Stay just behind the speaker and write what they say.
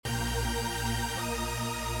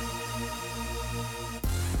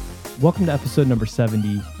Welcome to episode number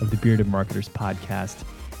 70 of the Bearded Marketers podcast,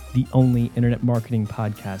 the only internet marketing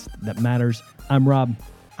podcast that matters. I'm Rob.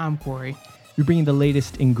 I'm Corey. We bring you the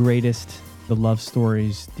latest and greatest, the love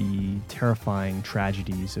stories, the terrifying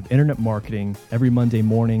tragedies of internet marketing every Monday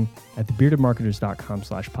morning at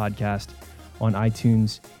thebeardedmarketers.com/podcast on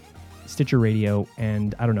iTunes, Stitcher Radio,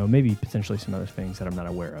 and I don't know, maybe potentially some other things that I'm not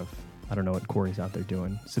aware of. I don't know what Corey's out there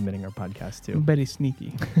doing, submitting our podcast to. I bet he's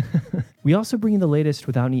sneaky. We also bring you the latest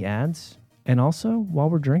without any ads and also while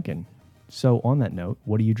we're drinking. So on that note,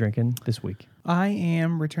 what are you drinking this week? I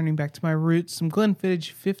am returning back to my roots. Some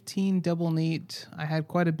Glenfiddich 15 double neat. I had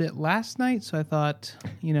quite a bit last night, so I thought,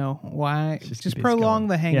 why just prolong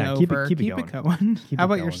the hangover. Yeah, keep it going. How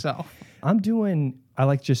about yourself? I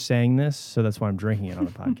like just saying this, so that's why I'm drinking it on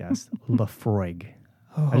the podcast. Lafroig.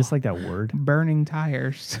 I just like that word. Burning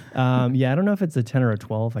tires. I don't know if it's a 10 or a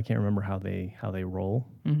 12. I can't remember how they roll.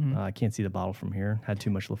 Mm-hmm. I can't see the bottle from here. Had too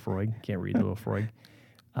much Lafroig. Can't read the Lafroig.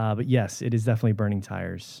 But yes, it is definitely burning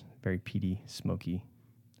tires. Very peaty, smoky.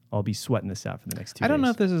 I'll be sweating this out for the next 2 days. I don't know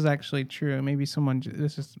if this is actually true. Maybe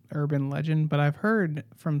this is urban legend, but I've heard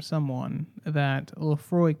from someone that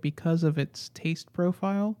Lafroig, because of its taste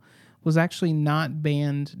profile, was actually not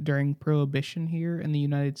banned during Prohibition here in the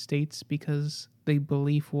United States because the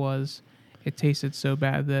belief was it tasted so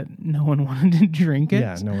bad that no one wanted to drink it.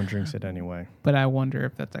 Yeah, no one drinks it anyway. But I wonder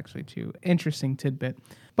if that's actually true. Interesting tidbit.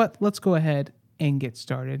 But let's go ahead and get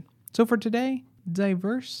started. So for today,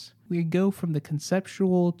 diverse. We go from the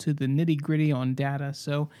conceptual to the nitty-gritty on data.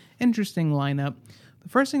 So interesting lineup. The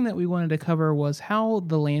first thing that we wanted to cover was how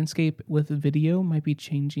the landscape with video might be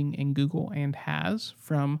changing in Google and has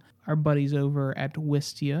from our buddies over at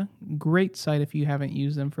Wistia. Great site if you haven't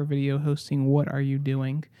used them for video hosting. What are you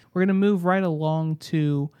doing? We're going to move right along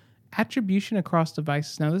to attribution across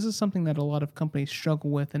devices. Now, this is something that a lot of companies struggle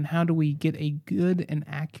with, and how do we get a good and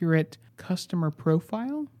accurate customer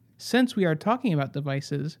profile? Since we are talking about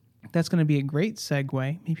devices, that's going to be a great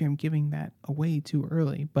segue. Maybe I'm giving that away too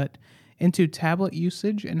early, but into tablet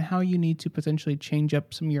usage and how you need to potentially change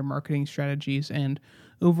up some of your marketing strategies and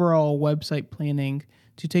overall website planning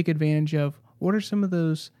to take advantage of what are some of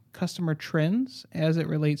those customer trends as it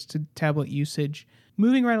relates to tablet usage.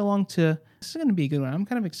 Moving right along to, this is going to be a good one. I'm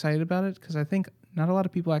kind of excited about it because I think not a lot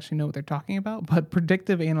of people actually know what they're talking about, but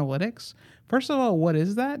predictive analytics. First of all, what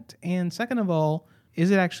is that? And second of all,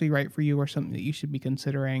 is it actually right for you or something that you should be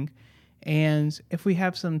considering? And if we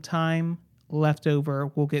have some time left over,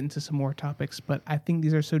 we'll get into some more topics, but I think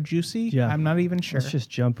these are so juicy, yeah. I'm not even sure. Let's just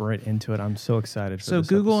jump right into it. I'm so excited for So this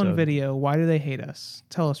Google episode. and video, why do they hate us?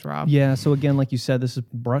 Tell us, Rob. Yeah, so again, like you said, this is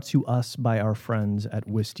brought to us by our friends at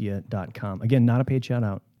Wistia.com. Again, not a paid shout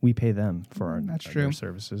out. We pay them for their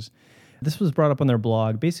services. This was brought up on their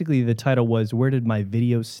blog. Basically, the title was, Where Did My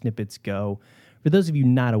Video Snippets Go? For those of you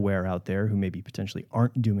not aware out there who maybe potentially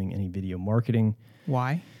aren't doing any video marketing.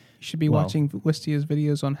 Why? You should be watching Wistia's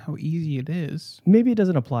videos on how easy it is. Maybe it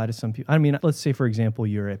doesn't apply to some people. I mean, let's say, for example,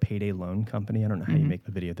 you're a payday loan company. I don't know how you make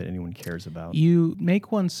a video that anyone cares about. You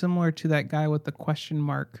make one similar to that guy with the question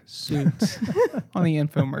mark suit on the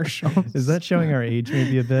infomercial. Is that showing our age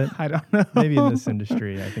maybe a bit? I don't know. Maybe in this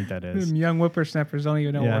industry, I think that is. Young whippersnappers don't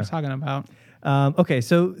even know what we're talking about. Okay,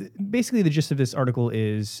 so basically the gist of this article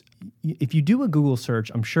is if you do a Google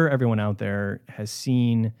search, I'm sure everyone out there has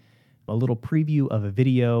seen a little preview of a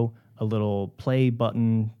video, a little play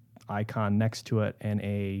button icon next to it, and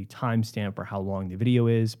a timestamp for how long the video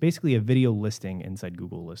is. Basically a video listing inside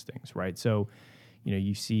Google listings, right? So,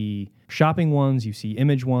 you see shopping ones, you see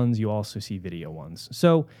image ones, you also see video ones.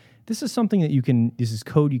 So this is something that this is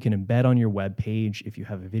code you can embed on your web page if you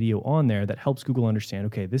have a video on there that helps Google understand,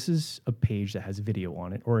 okay, this is a page that has a video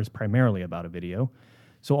on it or is primarily about a video.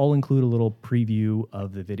 So I'll include a little preview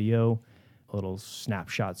of the video, a little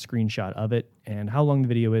snapshot, screenshot of it, and how long the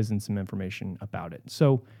video is and some information about it.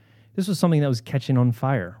 So this was something that was catching on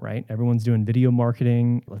fire, right? Everyone's doing video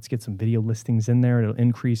marketing. Let's get some video listings in there. It'll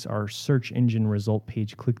increase our search engine result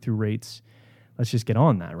page click-through rates. Let's just get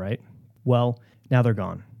on that, right? Well, now they're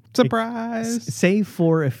gone. Surprise! Save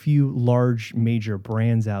for a few large major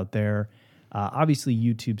brands out there. Obviously,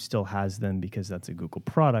 YouTube still has them because that's a Google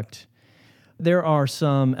product. There are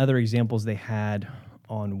some other examples they had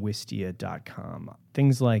on Wistia.com.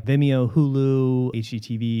 Things like Vimeo, Hulu,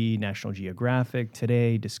 HGTV, National Geographic,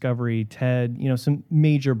 Today, Discovery, TED. Some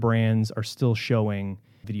major brands are still showing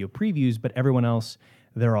video previews, but everyone else,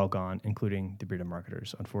 they're all gone, including the Bearded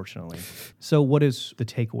Marketers, unfortunately. So what is the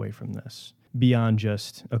takeaway from this? Beyond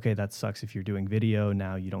just, okay, that sucks if you're doing video,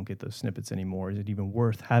 now you don't get those snippets anymore. Is it even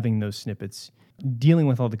worth having those snippets, dealing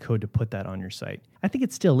with all the code to put that on your site? I think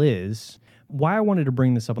it still is, why I wanted to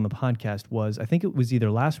bring this up on the podcast was I think it was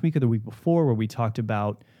either last week or the week before where we talked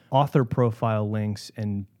about author profile links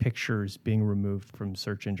and pictures being removed from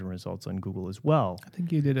search engine results on Google as well. I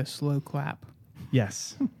think you did a slow clap.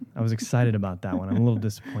 Yes, I was excited about that one. I'm a little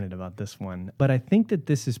disappointed about this one. But I think that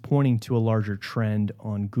this is pointing to a larger trend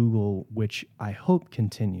on Google, which I hope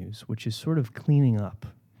continues, which is sort of cleaning up,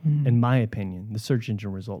 in my opinion, the search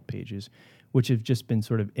engine result pages, which have just been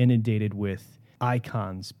sort of inundated with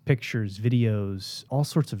icons, pictures, videos, all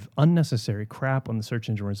sorts of unnecessary crap on the search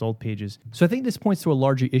engine result pages. So I think this points to a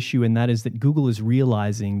larger issue, and that is that Google is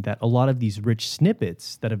realizing that a lot of these rich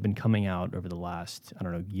snippets that have been coming out over the last,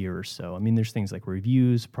 year or so, I mean, there's things like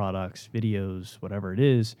reviews, products, videos, whatever it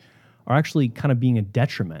is, are actually kind of being a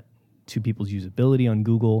detriment to people's usability on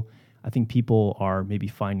Google. I think people are maybe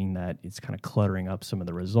finding that it's kind of cluttering up some of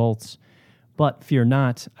the results. But fear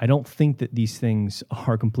not, I don't think that these things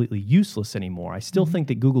are completely useless anymore. I still think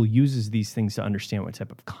that Google uses these things to understand what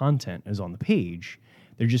type of content is on the page.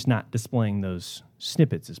 They're just not displaying those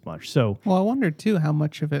snippets as much. So, well, I wonder too how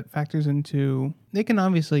much of it factors into, they can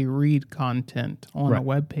obviously read content on a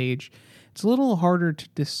web page. It's a little harder to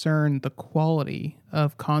discern the quality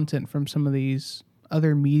of content from some of these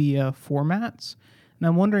other media formats. And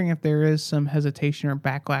I'm wondering if there is some hesitation or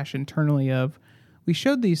backlash internally of, we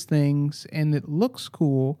showed these things and it looks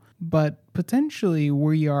cool, but potentially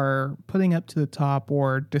we are putting up to the top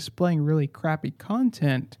or displaying really crappy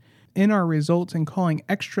content in our results and calling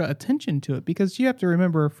extra attention to it. Because you have to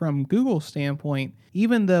remember, from Google's standpoint,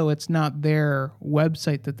 even though it's not their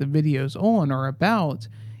website that the video's on or about,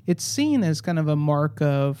 it's seen as kind of a mark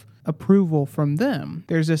of approval from them.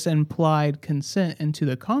 There's this implied consent into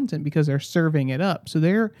the content because they're serving it up. So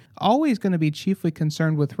they're always going to be chiefly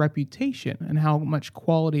concerned with reputation and how much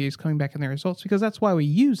quality is coming back in their results, because that's why we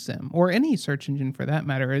use them, or any search engine for that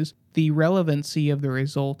matter, is the relevancy of the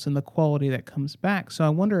results and the quality that comes back. So I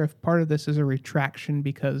wonder if part of this is a retraction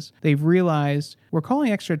because they've realized we're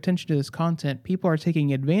calling extra attention to this content. People are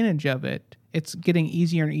taking advantage of it. It's getting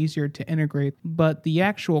easier and easier to integrate, but the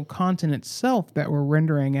actual content itself that we're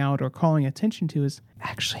rendering out or calling attention to is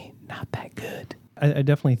actually not that good. I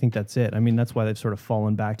definitely think that's it. I mean, that's why they've sort of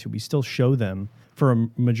fallen back to, we still show them for a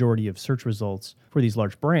majority of search results for these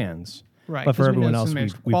large brands. Right. But for everyone else,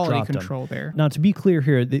 we've quality dropped control them. there. Now, to be clear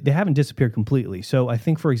here, they haven't disappeared completely. So I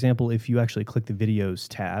think, for example, if you actually click the videos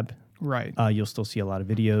tab, right, you'll still see a lot of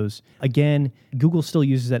videos. Again, Google still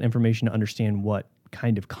uses that information to understand what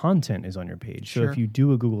kind of content is on your page. Sure. So if you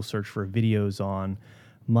do a Google search for videos on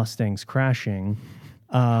Mustangs crashing,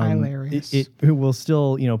 hilarious. It will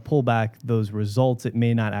still, pull back those results. It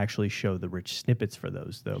may not actually show the rich snippets for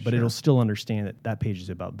those, though, but it'll still understand that that page is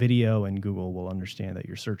about video, and Google will understand that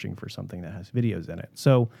you're searching for something that has videos in it.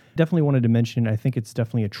 So definitely wanted to mention, I think it's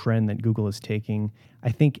definitely a trend that Google is taking.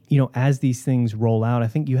 I think, as these things roll out, I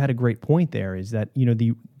think you had a great point there, is that,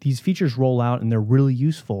 these features roll out and they're really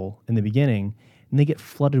useful in the beginning, and they get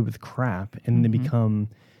flooded with crap, and they become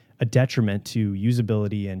a detriment to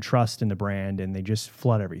usability and trust in the brand, and they just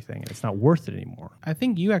flood everything, and it's not worth it anymore. I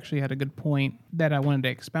think you actually had a good point that I wanted to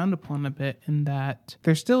expound upon a bit, in that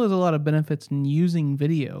there still is a lot of benefits in using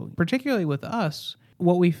video, particularly with us.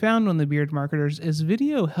 What we found on the Beard Marketers is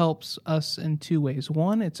video helps us in two ways.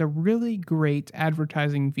 One, it's a really great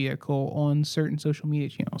advertising vehicle on certain social media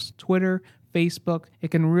channels. Twitter, Facebook, it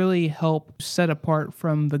can really help set apart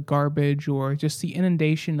from the garbage or just the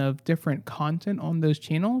inundation of different content on those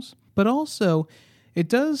channels. But also, it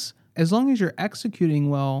does, as long as you're executing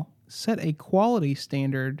well, set a quality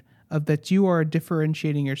standard of that you are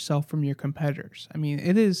differentiating yourself from your competitors. I mean,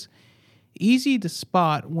 it is easy to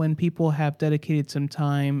spot when people have dedicated some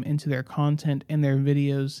time into their content and their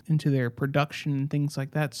videos, into their production and things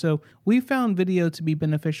like that. So we found video to be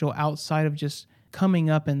beneficial outside of just coming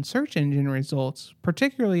up in search engine results,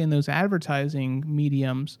 particularly in those advertising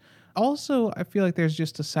mediums. Also, I feel like there's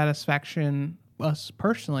just a satisfaction, us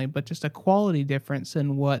personally, but just a quality difference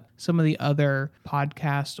in what some of the other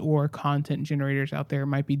podcasts or content generators out there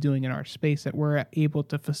might be doing in our space that we're able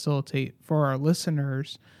to facilitate for our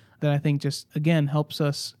listeners, that I think just, again, helps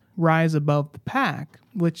us rise above the pack,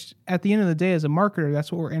 which at the end of the day, as a marketer,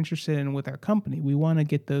 that's what we're interested in with our company. We want to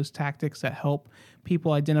get those tactics that help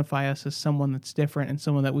people identify us as someone that's different and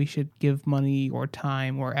someone that we should give money or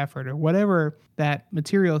time or effort or whatever that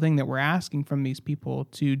material thing that we're asking from these people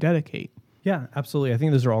to dedicate. Yeah, absolutely. I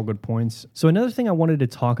think those are all good points. So another thing I wanted to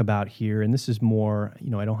talk about here, and this is more,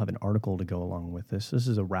 I don't have an article to go along with this. This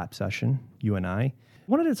is a wrap session, you and I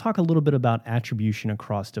wanted to talk a little bit about attribution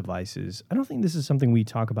across devices. I don't think this is something we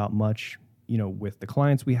talk about much, with the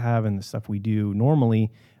clients we have and the stuff we do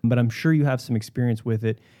normally, but I'm sure you have some experience with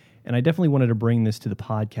it. And I definitely wanted to bring this to the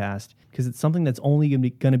podcast because it's something that's only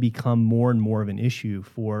going to become more and more of an issue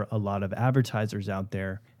for a lot of advertisers out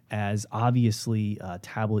there, as obviously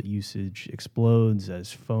tablet usage explodes,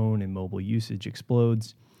 as phone and mobile usage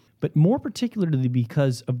explodes. But more particularly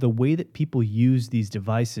because of the way that people use these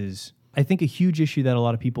devices, I think a huge issue that a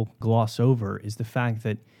lot of people gloss over is the fact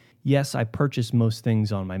that, yes, I purchase most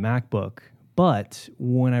things on my MacBook, but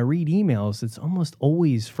when I read emails, it's almost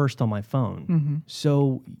always first on my phone. Mm-hmm.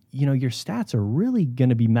 So, your stats are really going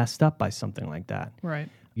to be messed up by something like that. Right.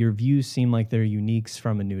 Your views seem like they're uniques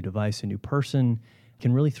from a new device, a new person,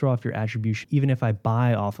 can really throw off your attribution. Even if I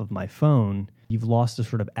buy off of my phone, you've lost a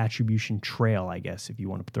sort of attribution trail, I guess, if you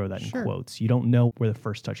want to throw that in quotes. You don't know where the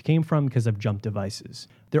first touch came from because of jumped devices.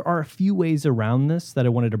 There are a few ways around this that I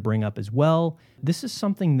wanted to bring up as well. This is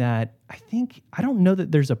something that I don't know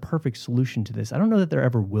that there's a perfect solution to this. I don't know that there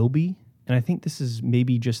ever will be. And I think this is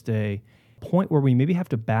maybe just a point where we maybe have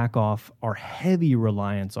to back off our heavy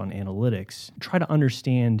reliance on analytics, try to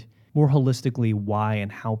understand more holistically why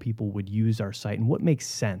and how people would use our site and what makes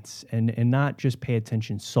sense, and not just pay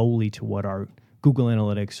attention solely to what our Google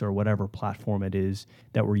Analytics or whatever platform it is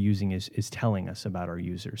that we're using is telling us about our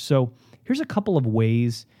users. So here's a couple of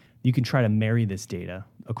ways you can try to marry this data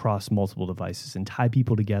across multiple devices and tie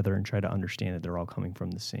people together and try to understand that they're all coming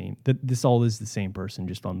from the same, that this all is the same person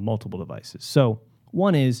just on multiple devices. So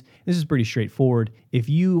one is, this is pretty straightforward. If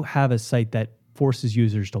you have a site that forces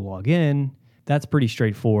users to log in, that's pretty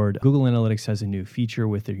straightforward. Google Analytics has a new feature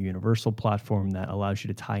with their universal platform that allows you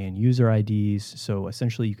to tie in user IDs. So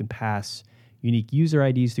essentially you can pass unique user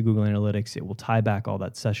IDs to Google Analytics. It will tie back all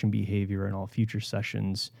that session behavior and all future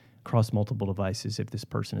sessions across multiple devices if this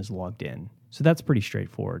person is logged in. So that's pretty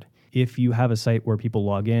straightforward. If you have a site where people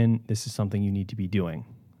log in, this is something you need to be doing.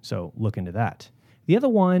 So look into that. The other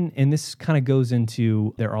one, and this kind of goes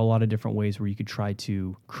into, there are a lot of different ways where you could try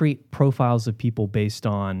to create profiles of people based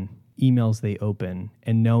on emails they open,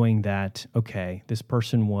 and knowing that, okay, this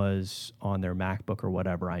person was on their MacBook or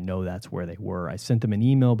whatever, I know that's where they were. I sent them an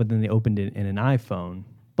email, but then they opened it in an iPhone.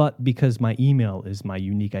 But because my email is my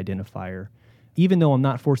unique identifier, even though I'm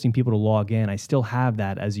not forcing people to log in, I still have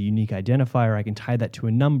that as a unique identifier. I can tie that to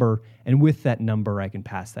a number, and with that number, I can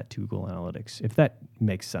pass that to Google Analytics. If that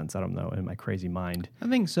makes sense, I don't know, in my crazy mind. I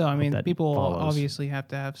think so. I mean, people follows. Obviously have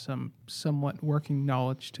to have some somewhat working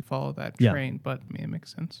knowledge to follow that train, but I mean, it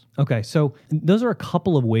makes sense. Okay, so those are a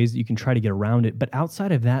couple of ways that you can try to get around it, but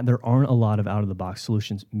outside of that, there aren't a lot of out-of-the-box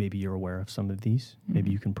solutions. Maybe you're aware of some of these.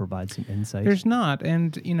 Maybe you can provide some insight. There's not,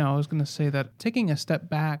 and I was going to say that taking a step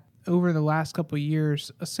back, over the last couple of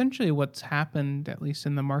years, essentially what's happened, at least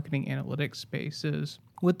in the marketing analytics space, is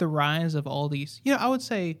with the rise of all these, I would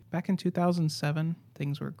say back in 2007,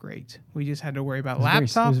 things were great. We just had to worry about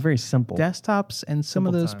laptops. It was very simple. Desktops, and some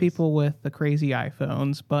of those people with the crazy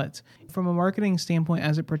iPhones. But from a marketing standpoint,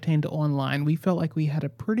 as it pertained to online, we felt like we had a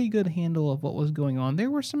pretty good handle of what was going on.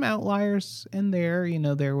 There were some outliers in there.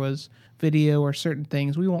 There was video or certain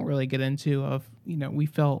things we won't really get into of, we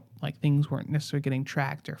felt like things weren't necessarily getting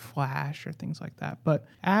tracked or flash or things like that. But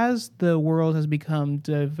as the world has become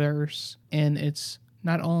diverse in its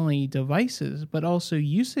not only devices, but also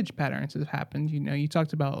usage patterns have happened. You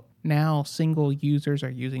talked about now single users are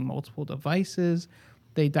using multiple devices.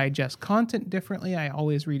 They digest content differently. I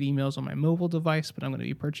always read emails on my mobile device, but I'm going to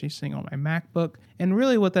be purchasing on my MacBook. And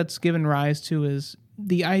really what that's given rise to is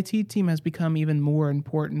the IT team has become even more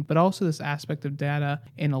important, but also this aspect of data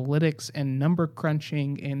analytics and number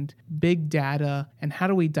crunching and big data and how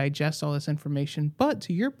do we digest all this information. But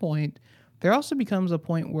to your point, there also becomes a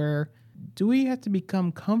point where do we have to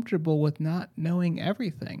become comfortable with not knowing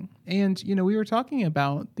everything? And, we were talking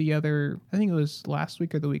about I think it was last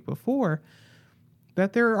week or the week before,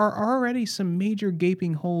 that there are already some major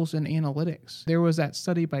gaping holes in analytics. There was that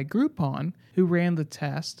study by Groupon who ran the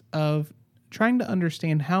test of trying to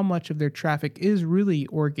understand how much of their traffic is really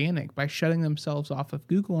organic by shutting themselves off of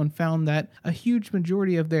Google, and found that a huge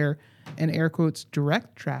majority of their, in air quotes,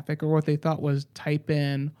 direct traffic, or what they thought was type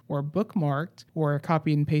in or bookmarked or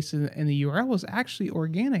copy and paste in the URL, was actually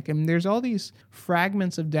organic. And there's all these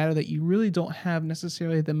fragments of data that you really don't have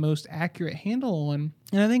necessarily the most accurate handle on.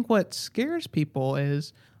 And I think what scares people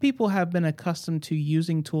is people have been accustomed to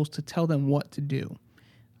using tools to tell them what to do.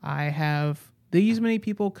 I have these many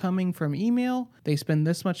people coming from email, they spend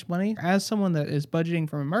this much money. As someone that is budgeting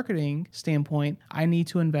from a marketing standpoint, I need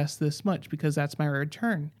to invest this much because that's my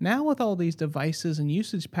return. Now with all these devices and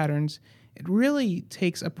usage patterns, it really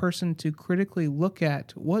takes a person to critically look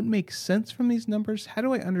at what makes sense from these numbers. How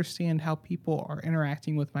do I understand how people are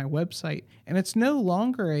interacting with my website? And it's no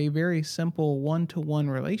longer a very simple one-to-one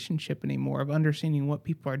relationship anymore of understanding what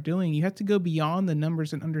people are doing. You have to go beyond the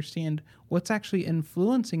numbers and understand what's actually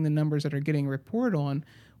influencing the numbers that are getting reported on,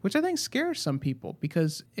 which I think scares some people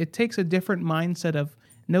because it takes a different mindset of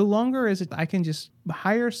no longer is it I can just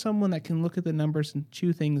hire someone that can look at the numbers and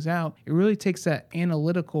chew things out. It really takes that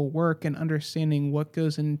analytical work and understanding what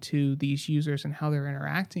goes into these users and how they're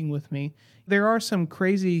interacting with me. There are some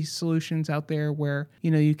crazy solutions out there where,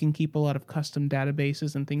 you can keep a lot of custom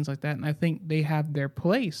databases and things like that. And I think they have their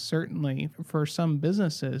place, certainly, for some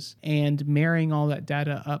businesses and marrying all that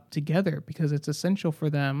data up together because it's essential for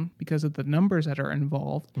them because of the numbers that are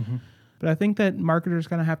involved. Mm-hmm. But I think that marketers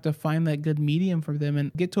going to have to find that good medium for them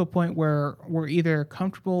and get to a point where we're either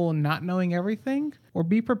comfortable not knowing everything or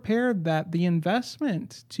be prepared that the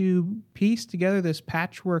investment to piece together this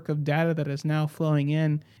patchwork of data that is now flowing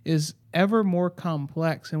in is ever more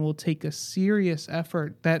complex and will take a serious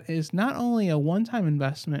effort that is not only a one-time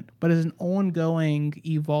investment, but is an ongoing,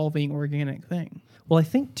 evolving, organic thing. Well, I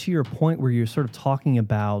think to your point where you're sort of talking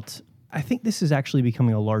about I think this is actually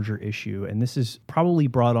becoming a larger issue, and this is probably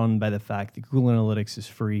brought on by the fact that Google Analytics is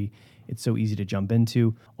free. It's so easy to jump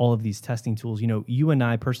into all of these testing tools. You and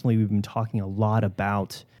I personally, we've been talking a lot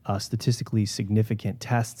about statistically significant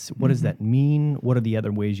tests. What does that mean? What are the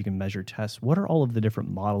other ways you can measure tests? What are all of the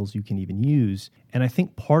different models you can even use? And I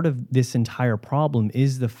think part of this entire problem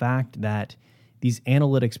is the fact that these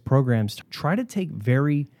analytics programs try to take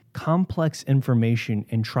very complex information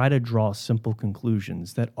and try to draw simple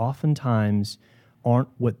conclusions that oftentimes aren't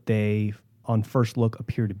what they on first look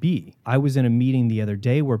appear to be. I was in a meeting the other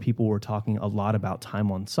day where people were talking a lot about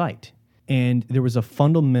time on site. And there was a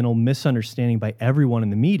fundamental misunderstanding by everyone in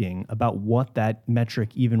the meeting about what that metric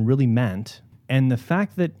even really meant. And the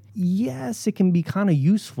fact that, yes, it can be kind of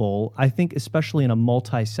useful, I think, especially in a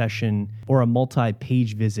multi-session or a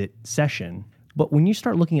multi-page visit session. But when you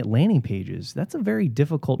start looking at landing pages, that's a very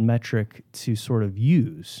difficult metric to sort of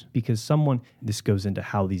use because this goes into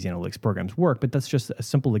how these analytics programs work, but that's just a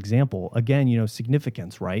simple example. Again,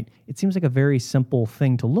 significance, right? It seems like a very simple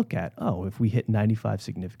thing to look at. Oh, if we hit 95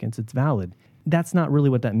 significance, it's valid. That's not really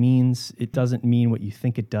what that means. It doesn't mean what you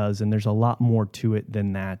think it does, and there's a lot more to it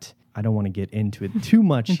than that. I don't want to get into it too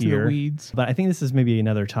much into here, the weeds. But I think this is maybe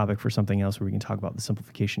another topic for something else where we can talk about the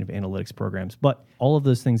simplification of analytics programs. But all of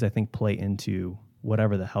those things I think play into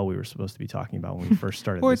whatever the hell we were supposed to be talking about when we first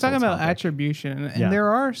started. We're talking about attribution, and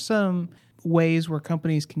there are some ways where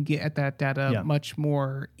companies can get at that data much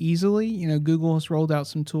more easily. Google has rolled out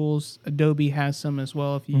some tools. Adobe has some as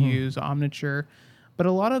well if you use Omniture. But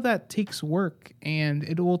a lot of that takes work, and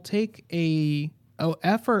it will take a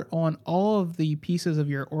effort on all of the pieces of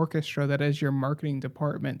your orchestra that is your marketing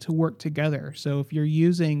department to work together. So if you're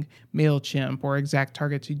using MailChimp or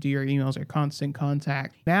ExactTarget to do your emails or Constant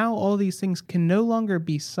Contact, now all these things can no longer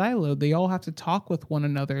be siloed. They all have to talk with one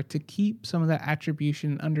another to keep some of that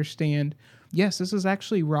attribution and understand, yes, this is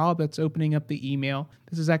actually Rob that's opening up the email.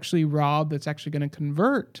 This is actually Rob that's actually going to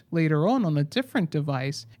convert later on a different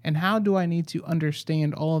device. And how do I need to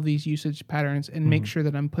understand all of these usage patterns and make sure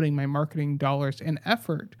that I'm putting my marketing dollars and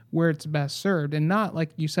effort where it's best served? And not, like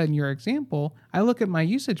you said in your example, I look at my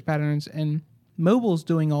usage patterns and mobile's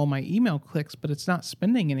doing all my email clicks, but it's not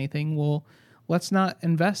spending anything. Well, let's not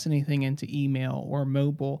invest anything into email or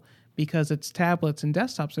mobile, because it's tablets and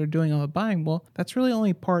desktops that are doing all the buying. Well, that's really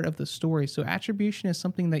only part of the story. So attribution is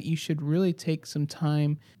something that you should really take some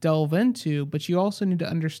time, delve into, but you also need to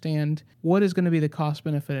understand what is going to be the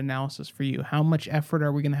cost-benefit analysis for you. How much effort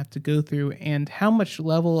are we going to have to go through, and how much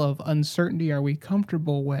level of uncertainty are we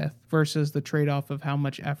comfortable with versus the trade-off of how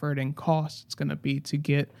much effort and cost it's going to be to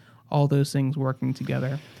get all those things working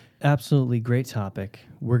together. Absolutely great topic.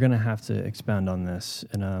 We're going to have to expound on this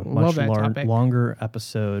in a much longer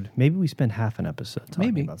episode. Maybe we spend half an episode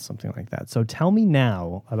talking about something like that. So tell me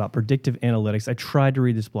now about predictive analytics. I tried to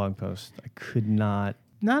read this blog post. I could not.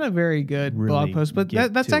 Not a very good blog post, but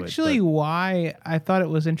that's actually why I thought it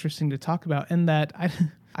was interesting to talk about, in that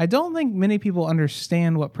I don't think many people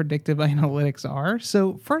understand what predictive analytics are.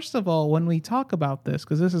 So first of all, when we talk about this,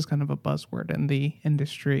 because this is kind of a buzzword in the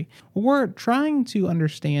industry, what we're trying to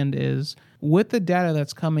understand is, with the data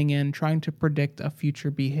that's coming in, trying to predict a future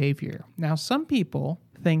behavior. Now, some people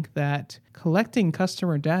think that collecting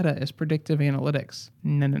customer data is predictive analytics.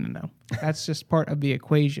 No. That's just part of the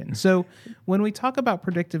equation. So when we talk about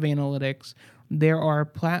predictive analytics, there are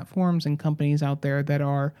platforms and companies out there that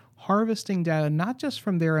are harvesting data, not just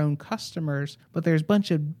from their own customers, but there's a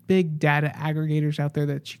bunch of big data aggregators out there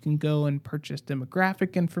that you can go and purchase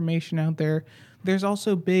demographic information out there. There's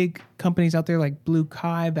also big companies out there like Blue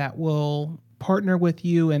Kai that will partner with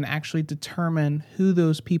you and actually determine who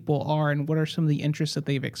those people are and what are some of the interests that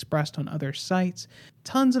they've expressed on other sites.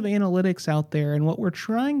 Tons of analytics out there. And what we're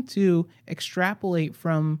trying to extrapolate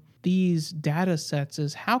from these data sets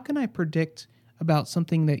is how can I predict about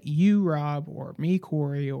something that you, Rob, or me,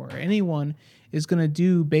 Corey, or anyone is going to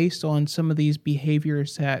do based on some of these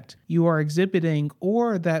behaviors that you are exhibiting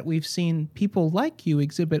or that we've seen people like you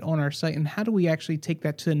exhibit on our site, and how do we actually take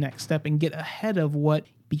that to the next step and get ahead of what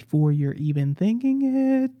before you're even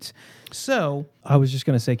thinking it. So I was just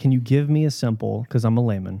going to say, can you give me a simple, because I'm a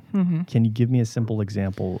layman, can you give me a simple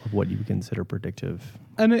example of what you would consider predictive?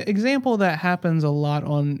 an example that happens a lot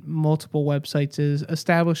on multiple websites is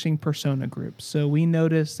establishing persona groups. So we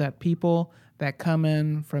notice that people that come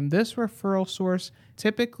in from this referral source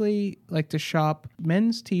typically like to shop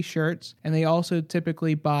men's t-shirts, and they also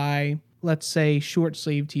typically buy, let's say, short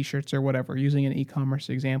sleeve t-shirts or whatever, using an e-commerce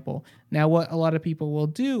example. Now, what a lot of people will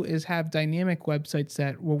do is have dynamic websites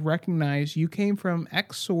that will recognize you came from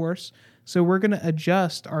X source, so we're going to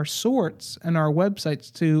adjust our sorts and our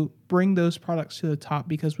websites to bring those products to the top,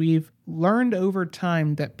 because we've learned over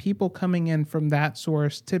time that people coming in from that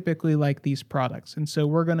source typically like these products. And so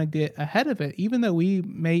we're going to get ahead of it, even though we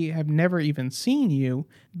may have never even seen you,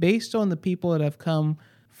 based on the people that have come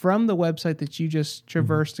from the website that you just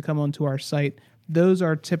traversed to come onto our site. Those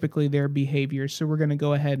are typically their behaviors. So we're going to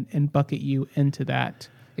go ahead and bucket you into that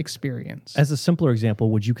experience. As a simpler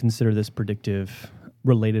example, would you consider this predictive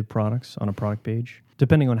related products on a product page?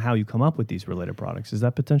 Depending on how you come up with these related products, is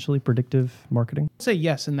that potentially predictive marketing? I'd say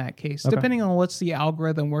yes in that case, depending on what's the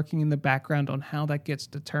algorithm working in the background on how that gets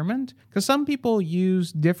determined. Because some people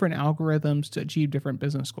use different algorithms to achieve different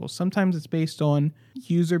business goals. Sometimes it's based on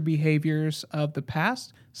user behaviors of the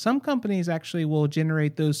past. Some companies actually will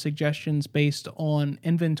generate those suggestions based on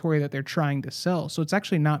inventory that they're trying to sell. So it's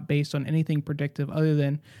actually not based on anything predictive other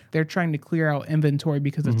than they're trying to clear out inventory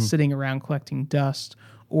because it's sitting around collecting dust,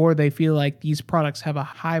 or they feel like these products have a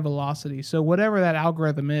high velocity. So whatever that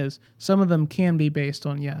algorithm is, some of them can be based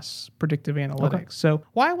on, yes, predictive analytics. Okay. So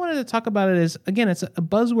why I wanted to talk about it is, again, it's a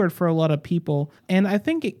buzzword for a lot of people, and I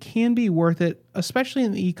think it can be worth it, especially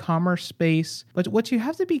in the e-commerce space. But what you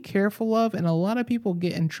have to be careful of, and a lot of people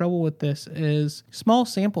get in trouble with this, is small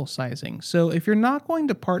sample sizing. So if you're not going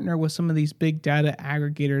to partner with some of these big data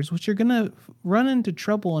aggregators, what you're going to run into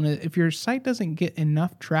trouble in it if your site doesn't get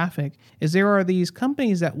enough traffic, is there are these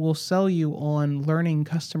companies that will sell you on learning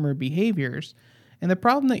customer behaviors. And the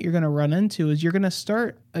problem that you're going to run into is you're going to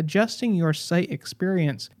start adjusting your site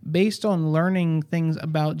experience based on learning things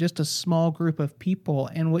about just a small group of people.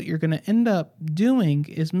 And what you're going to end up doing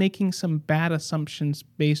is making some bad assumptions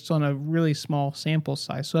based on a really small sample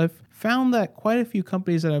size. So I've found that quite a few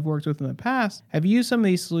companies that I've worked with in the past have used some of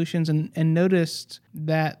these solutions and noticed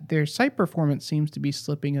that their site performance seems to be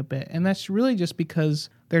slipping a bit. And that's really just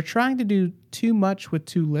because they're trying to do too much with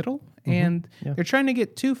too little. And they're trying to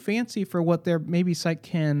get too fancy for what their maybe site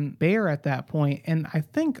can bear at that point. And I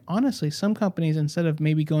think, honestly, some companies, instead of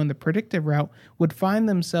maybe going the predictive route, would find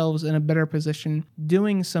themselves in a better position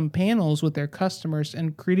doing some panels with their customers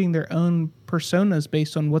and creating their own personas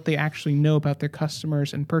based on what they actually know about their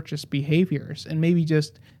customers and purchase behaviors, and maybe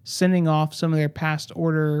just sending off some of their past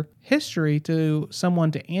order history to someone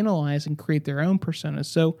to analyze and create their own personas.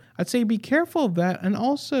 So I'd say be careful of that, and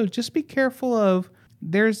also just be careful of,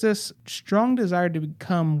 there's this strong desire to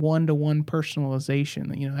become one-to-one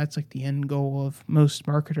personalization. You know, that's like the end goal of most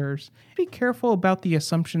marketers. Be careful about the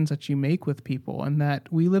assumptions that you make with people, and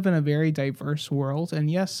that we live in a very diverse world. And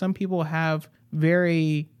yes, some people have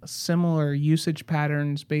very similar usage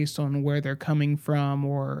patterns based on where they're coming from,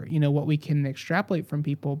 or, you know, what we can extrapolate from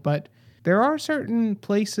people. But there are certain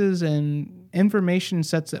places and information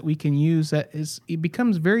sets that we can use that it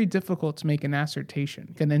becomes very difficult to make an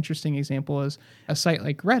assertion. An interesting example is a site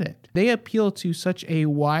like Reddit. They appeal to such a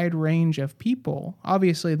wide range of people.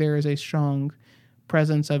 Obviously, there is a strong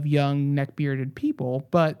presence of young, neck-bearded people,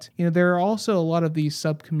 but there are also a lot of these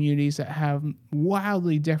sub-communities that have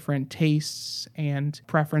wildly different tastes and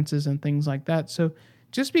preferences and things like that. So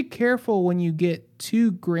just be careful when you get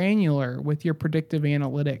too granular with your predictive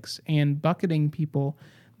analytics and bucketing people,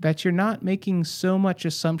 that you're not making so much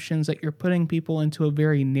assumptions that you're putting people into a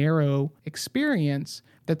very narrow experience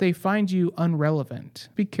that they find you unrelevant.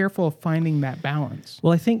 Be careful of finding that balance.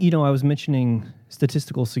 Well, I think, I was mentioning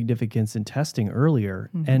statistical significance in testing earlier.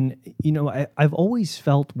 And, I've always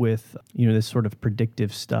felt with, this sort of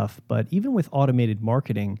predictive stuff, but even with automated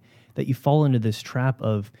marketing, that you fall into this trap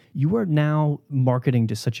of you are now marketing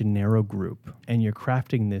to such a narrow group and you're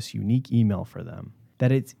crafting this unique email for them that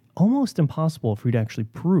it's almost impossible for you to actually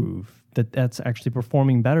prove that that's actually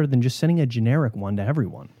performing better than just sending a generic one to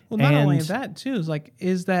everyone. Well, not only that, too,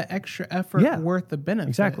 is that extra effort worth the benefit?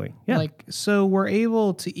 Exactly. Yeah. So we're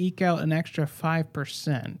able to eke out an extra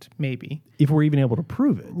 5%, maybe. If we're even able to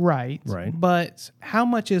prove it. Right. Right. But how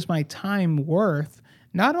much is my time worth?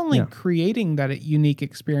 Not only creating that unique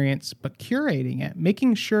experience, but curating it,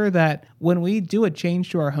 making sure that when we do a change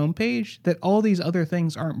to our homepage, that all these other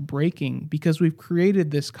things aren't breaking because we've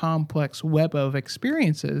created this complex web of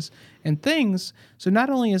experiences and things. So not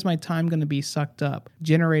only is my time going to be sucked up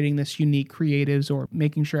generating this unique creatives or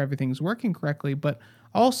making sure everything's working correctly, but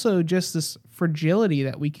also just this fragility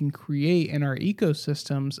that we can create in our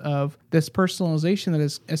ecosystems of this personalization that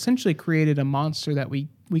has essentially created a monster that we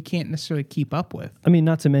can't necessarily keep up with. I mean,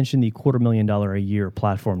 not to mention the $250,000 a year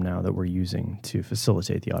platform now that we're using to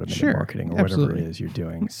facilitate the automated marketing or whatever it is you're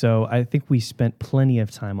doing. So I think we spent plenty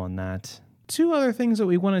of time on that. Two other things that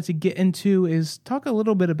we wanted to get into is talk a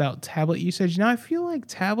little bit about tablet usage. Now, I feel like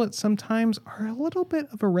tablets sometimes are a little bit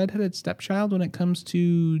of a redheaded stepchild when it comes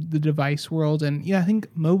to the device world. And I think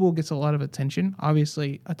mobile gets a lot of attention.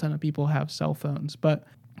 Obviously, a ton of people have cell phones, but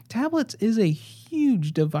tablets is a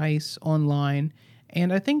huge device online.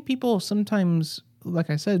 And I think people sometimes, like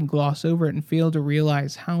I said, gloss over it and fail to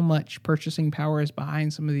realize how much purchasing power is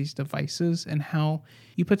behind some of these devices and how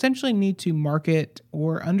you potentially need to market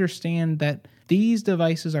or understand that these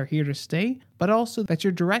devices are here to stay, but also that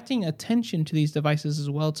you're directing attention to these devices as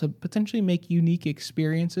well to potentially make unique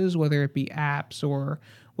experiences, whether it be apps or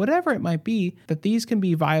whatever it might be, that these can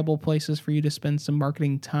be viable places for you to spend some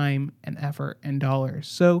marketing time and effort and dollars.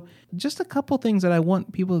 So just a couple things that I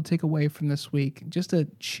want people to take away from this week, just to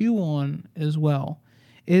chew on as well,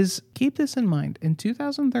 is keep this in mind. In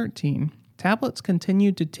 2013, tablets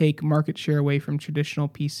continued to take market share away from traditional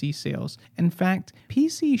PC sales. In fact,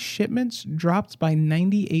 PC shipments dropped by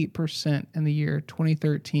 98% in the year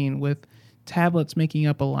 2013, with tablets making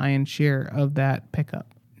up a lion's share of that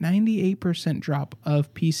pickup. 98% drop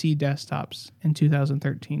of PC desktops in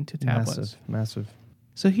 2013 to tablets. Massive.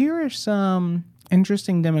 So here are some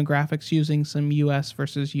interesting demographics using some US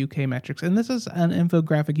versus UK metrics. And this is an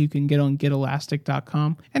infographic you can get on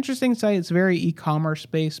gitelastic.com. Interesting site. It's very e-commerce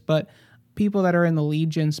based, but people that are in the lead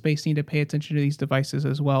gen space need to pay attention to these devices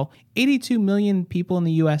as well. 82 million people in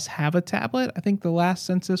the US have a tablet. I think the last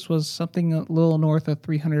census was something a little north of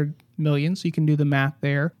 300 million, so you can do the math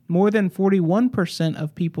there. More than 41%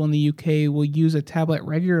 of people in the UK will use a tablet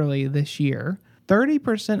regularly this year.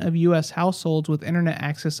 30% of US households with internet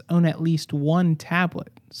access own at least one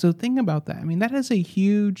tablet. So think about that. I mean, that is a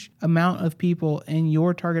huge amount of people in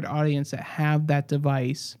your target audience that have that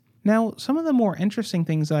device. Now, some of the more interesting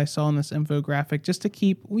things that I saw in this infographic, just to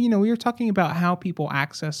keep, we were talking about how people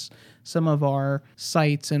access some of our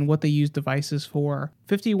sites and what they use devices for.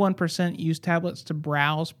 51% use tablets to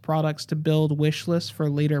browse products to build wish lists for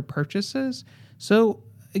later purchases. So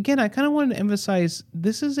again, I kind of wanted to emphasize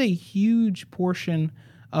this is a huge portion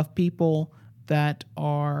of people that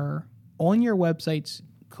are on your websites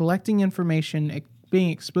collecting information,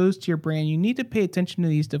 being exposed to your brand. You need to pay attention to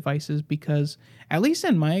these devices because, at least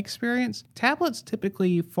in my experience, tablets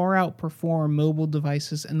typically far outperform mobile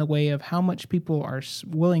devices in the way of how much people are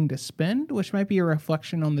willing to spend, which might be a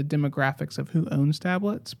reflection on the demographics of who owns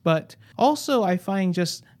tablets. But also I find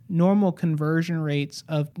just normal conversion rates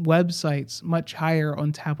of websites much higher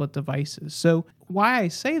on tablet devices. So why I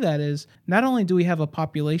say that is not only do we have a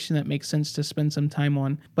population that makes sense to spend some time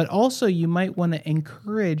on, but also you might want to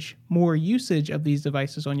encourage more usage of these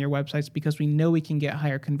devices on your websites because we know we can get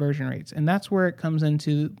higher conversion rates. And that's where it comes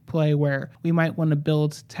into play, where we might want to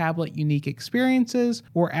build tablet unique experiences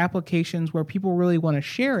or applications where people really want to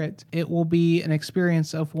share it. It will be an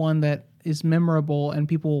experience of one that is memorable and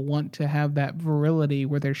people want to have that virility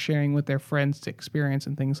where they're sharing with their friends to experience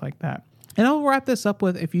and things like that. And I'll wrap this up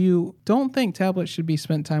with, if you don't think tablets should be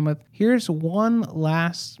spent time with, here's one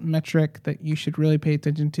last metric that you should really pay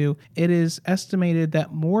attention to. It is estimated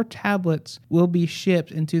that more tablets will be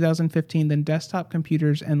shipped in 2015 than desktop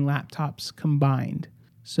computers and laptops combined.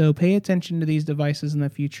 So pay attention to these devices in the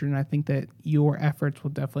future, and I think that your efforts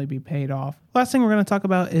will definitely be paid off. Last thing we're going to talk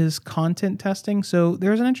about is content testing. So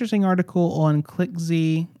there's an interesting article on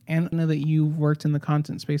ClickZ, and I know that you've worked in the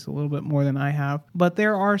content space a little bit more than I have, but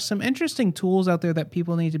there are some interesting tools out there that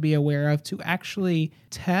people need to be aware of to actually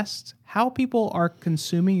test how people are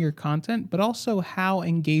consuming your content, but also how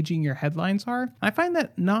engaging your headlines are. I find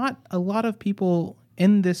that not a lot of people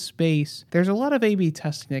in this space, there's a lot of A/B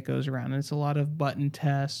testing that goes around. And it's a lot of button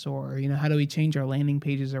tests or, how do we change our landing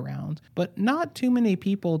pages around? But not too many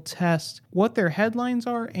people test what their headlines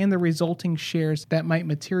are and the resulting shares that might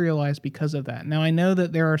materialize because of that. Now, I know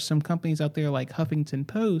that there are some companies out there like Huffington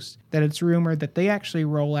Post that it's rumored that they actually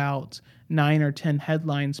roll out 9 or 10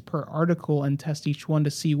 headlines per article and test each one to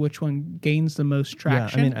see which one gains the most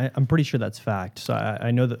traction. Yeah, I'm pretty sure that's fact. So I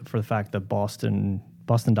know that for the fact that Boston.com,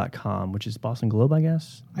 which is Boston Globe, I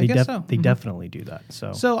guess. I guess so. They definitely do that.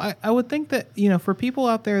 So I would think that, for people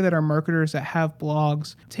out there that are marketers that have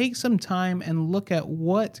blogs, take some time and look at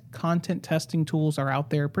what content testing tools are out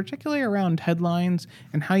there, particularly around headlines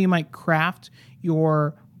and how you might craft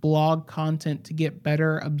your blog content to get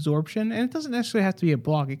better absorption. And it doesn't necessarily have to be a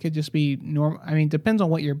blog. It could just be normal. Depends on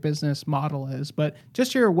what your business model is, but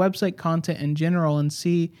just your website content in general, and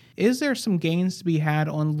see, is there some gains to be had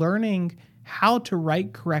on learning how to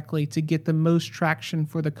write correctly to get the most traction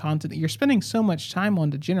for the content that you're spending so much time on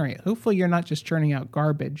to generate. Hopefully you're not just churning out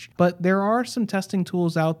garbage, but there are some testing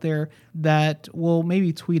tools out there that will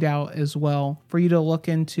maybe tweet out as well for you to look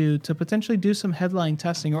into to potentially do some headline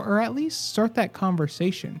testing or at least start that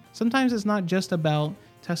conversation. Sometimes it's not just about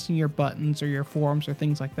testing your buttons or your forms or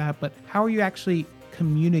things like that, but how are you actually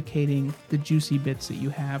communicating the juicy bits that you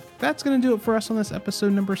have. That's going to do it for us on this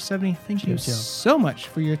episode number 70. Thank you so much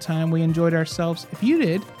for your time. We enjoyed ourselves. If you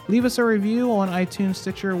did, leave us a review on iTunes,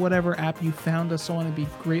 Stitcher, whatever app you found us on. It'd be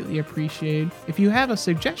greatly appreciated. If you have a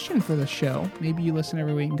suggestion for the show, maybe you listen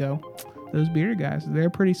every week and go, those bearded guys, they're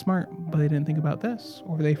pretty smart, but they didn't think about this,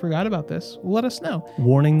 or they forgot about this. Let us know.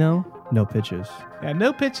 Warning though, no pitches. Yeah,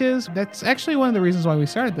 no pitches. That's actually one of the reasons why we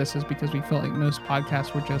started this, is because we felt like most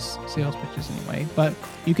podcasts were just sales pitches anyway. But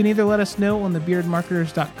you can either let us know on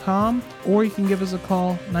thebeardedmarketers.com, or you can give us a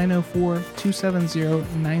call,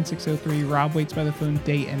 904-270-9603. Rob waits by the phone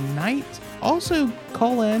day and night. Also,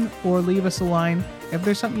 call in or leave us a line if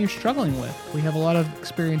there's something you're struggling with. We have a lot of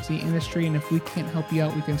experience in the industry, and if we can't help you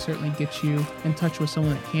out, we can certainly get you in touch with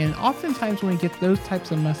someone that can. Oftentimes when we get those types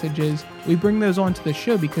of messages, we bring those onto the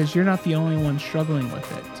show because you're not the only one struggling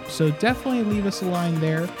with it. So definitely leave us a line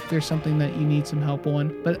there if there's something that you need some help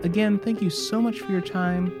on. But again, thank you so much for your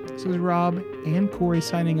time. This is Rob and Corey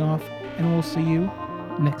signing off, and we'll see you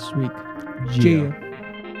next week. Yeah.